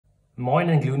Moin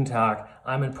and Guten Tag.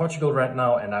 I'm in Portugal right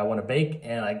now and I want to bake,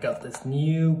 and I got this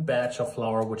new batch of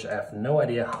flour which I have no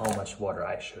idea how much water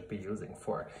I should be using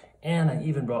for. And I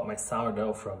even brought my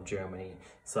sourdough from Germany,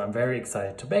 so I'm very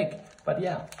excited to bake. But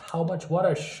yeah, how much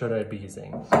water should I be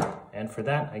using? And for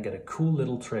that I got a cool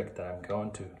little trick that I'm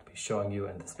going to be showing you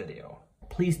in this video.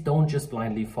 Please don't just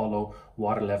blindly follow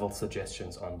water level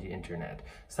suggestions on the internet.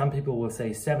 Some people will say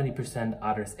 70%,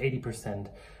 others 80%.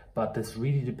 But this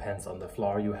really depends on the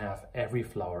flour you have. Every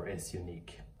flour is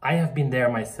unique. I have been there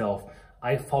myself.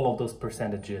 I followed those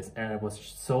percentages and it was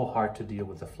so hard to deal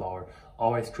with the flour,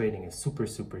 always creating a super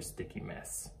sticky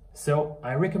mess. So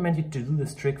I recommend you to do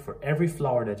this trick for every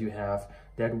flour that you have.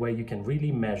 That way you can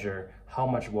really measure how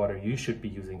much water you should be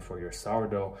using for your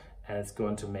sourdough, and it's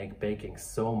going to make baking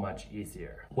so much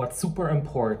easier. What's super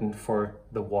important for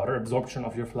the water absorption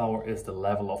of your flour is the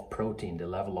level of protein, the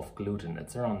level of gluten.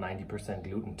 It's around 90%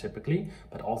 gluten typically,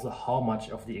 but also how much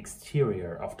of the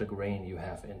exterior of the grain you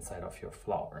have inside of your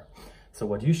flour. So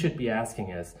what you should be asking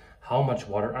is, how much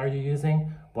water are you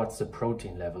using? What's the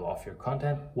protein level of your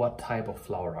content? What type of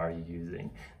flour are you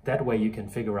using? That way you can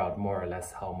figure out more or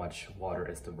less how much water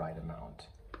is the right amount.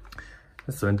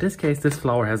 So in this case, this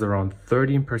flour has around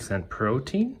 13%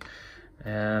 protein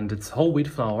and it's whole wheat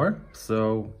flour.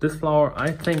 So this flour,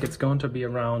 I think it's going to be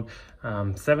around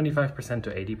 75% to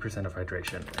 80% of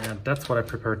hydration. And that's what I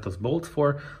prepared those bowls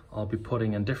for. I'll be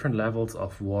putting in different levels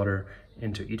of water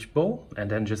into each bowl,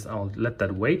 and then I'll let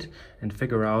that wait and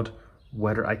figure out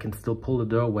whether I can still pull the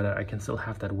dough, whether I can still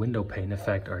have that window pane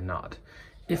effect or not.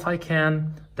 If I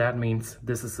can, that means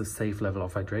this is a safe level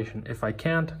of hydration. If I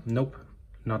can't, nope,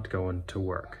 not going to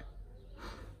work.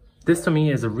 This to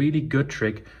me is a really good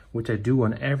trick which I do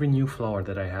on every new flour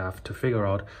that I have to figure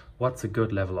out what's a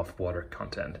good level of water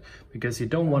content, because you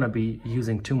don't want to be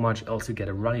using too much, else you get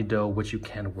a runny dough which you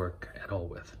can't work at all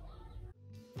with.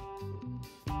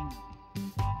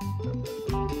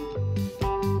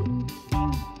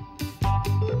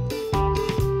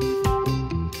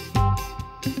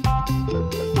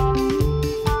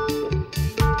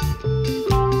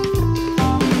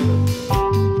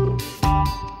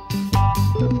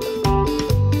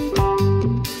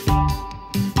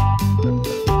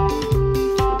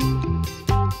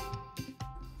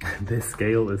 This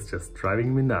scale is just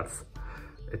driving me nuts.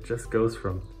 It just goes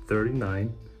from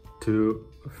 39 to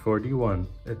 41.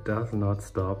 It does not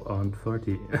stop on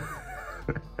 40.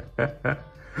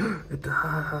 It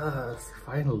does!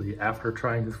 Finally, after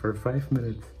trying this for 5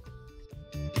 minutes.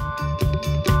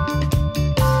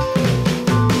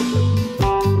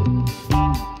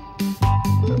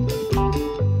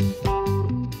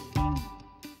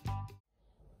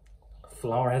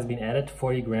 Flour has been added,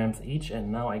 40 grams each,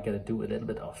 and now I gotta do a little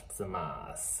bit of the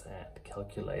math and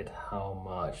calculate how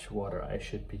much water I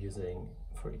should be using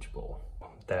for each bowl.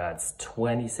 That's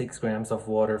 26 grams of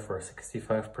water for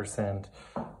 65%,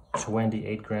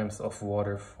 28 grams of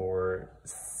water for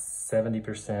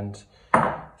 70%,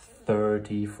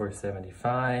 30 for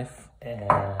 75,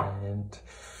 and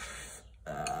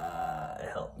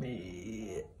help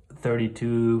me,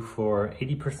 32 for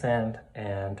 80%,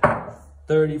 and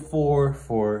 34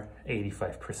 for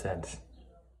 85%.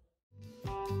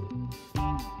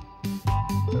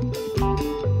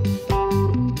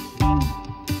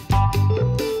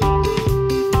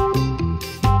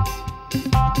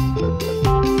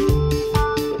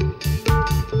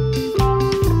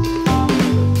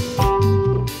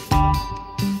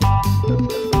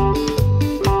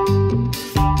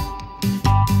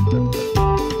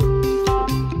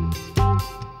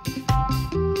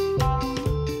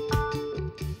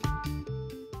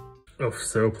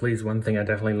 So please, one thing I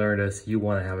definitely learned is you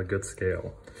want to have a good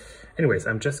scale. Anyways,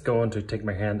 I'm just going to take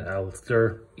my hand, I'll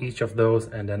stir each of those,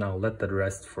 and then I'll let that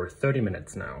rest for 30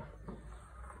 minutes now.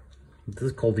 This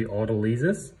is called the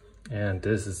autolysis, and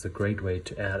this is a great way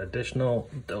to add additional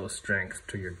dough strength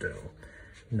to your dough.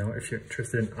 Now, if you're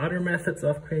interested in other methods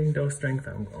of creating dough strength,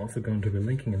 I'm also going to be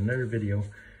linking another video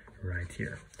right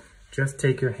here. Just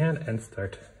take your hand and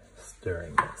start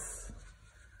stirring this.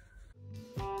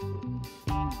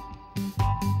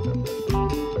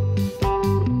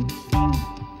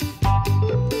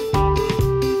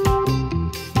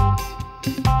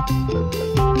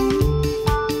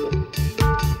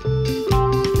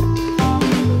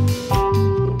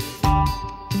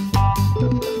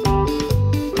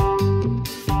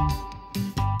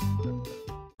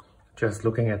 Just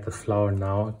looking at the flour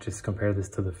now, just compare this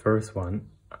to the first one,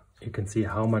 you can see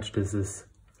how much this is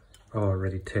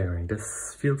already tearing.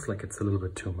 This feels like it's a little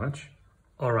bit too much.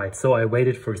 All right, so I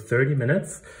waited for 30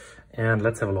 minutes and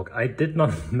let's have a look. I did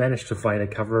not manage to find a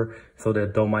cover, so the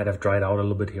dough might have dried out a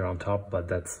little bit here on top, but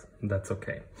that's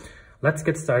okay. Let's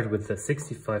get started with the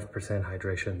 65%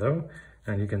 hydration though.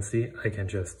 And you can see I can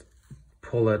just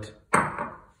pull it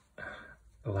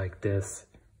like this.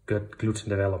 Good gluten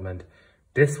development.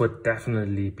 This would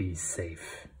definitely be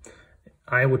safe.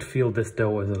 I would feel this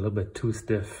dough is a little bit too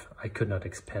stiff. I could not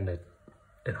expand it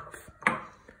enough.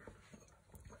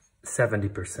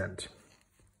 70%.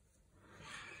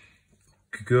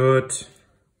 Good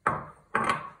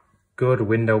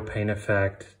window pane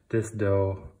effect. This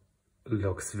dough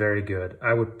looks very good.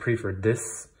 I would prefer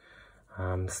this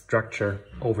structure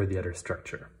over the other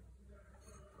structure.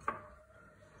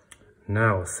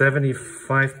 Now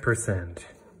 75%.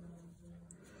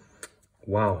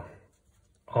 Wow,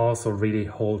 also really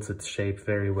holds its shape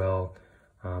very well.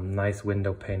 Nice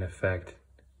window pane effect.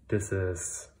 This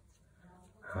is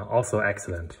also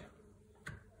excellent.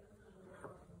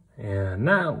 And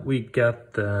now we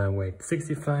got the, wait,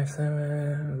 65,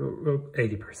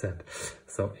 80%.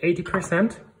 So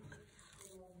 80%.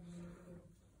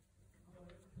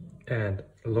 And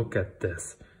look at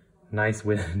this. Nice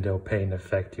window pane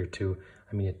effect here too.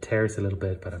 I mean, it tears a little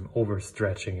bit, but I'm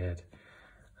overstretching it.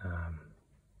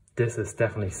 This is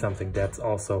definitely something that's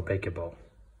also bakeable.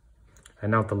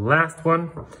 And now the last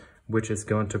one, which is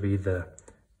going to be the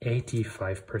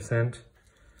 85%.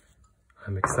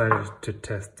 I'm excited to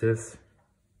test this.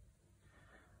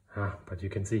 But you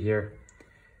can see here,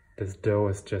 this dough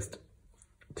is just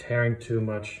tearing too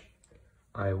much.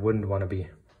 I wouldn't want to be.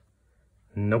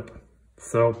 Nope.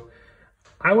 So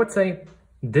I would say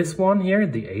this one here,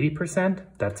 the 80%,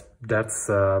 that's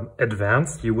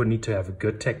advanced. You would need to have a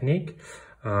good technique,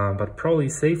 but probably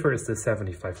safer is the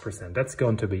 75%. That's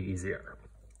going to be easier.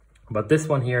 But this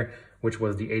one here, which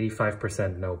was the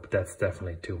 85%, nope, that's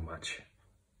definitely too much.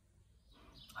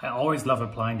 I always love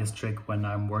applying this trick when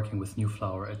I'm working with new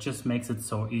flour. It just makes it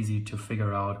so easy to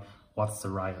figure out what's the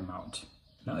right amount.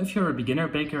 Now, if you're a beginner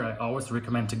baker, I always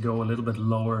recommend to go a little bit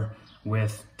lower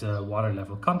with the water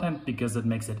level content because it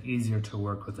makes it easier to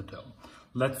work with the dough.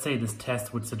 Let's say this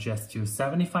test would suggest you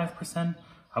 75%.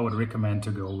 I would recommend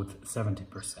to go with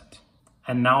 70%.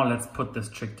 And now let's put this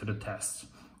trick to the test.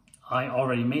 I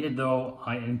already made it dough.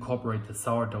 I incorporate the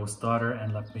sourdough starter,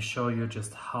 and let me show you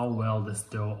just how well this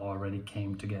dough already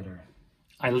came together.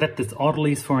 I let this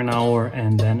autolyse for an hour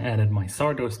and then added my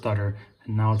sourdough starter,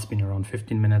 and now it's been around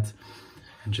 15 minutes.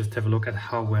 And just have a look at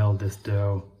how well this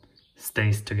dough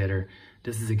stays together.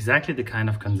 This is exactly the kind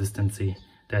of consistency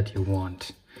that you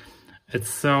want. It's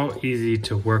so easy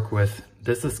to work with.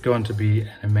 This is going to be an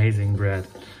amazing bread,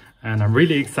 and I'm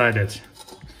really excited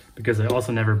because I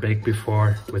also never baked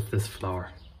before with this flour.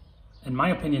 In my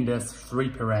opinion, there's 3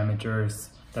 parameters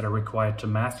that are required to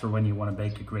master when you want to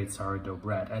bake a great sourdough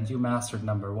bread. And you mastered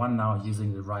number 1 now,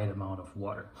 using the right amount of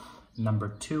water. Number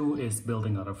 2 is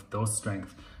building out of dough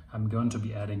strength. I'm going to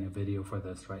be adding a video for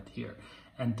this right here.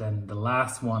 And then the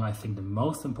last one, I think the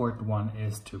most important one,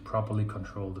 is to properly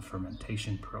control the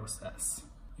fermentation process.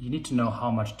 You need to know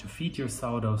how much to feed your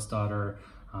sourdough starter.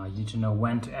 You need to know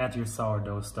when to add your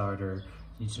sourdough starter.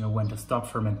 You need to know when to stop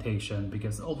fermentation,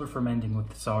 because over fermenting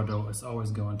with sourdough is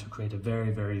always going to create a very,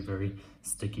 very, very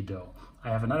sticky dough. I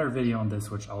have another video on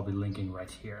this, which I'll be linking right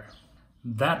here.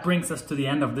 That brings us to the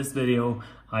end of this video.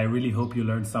 I really hope you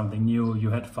learned something new,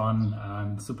 you had fun.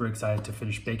 I'm super excited to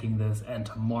finish baking this, and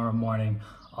tomorrow morning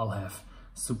I'll have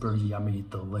super yummy,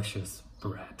 delicious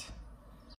bread.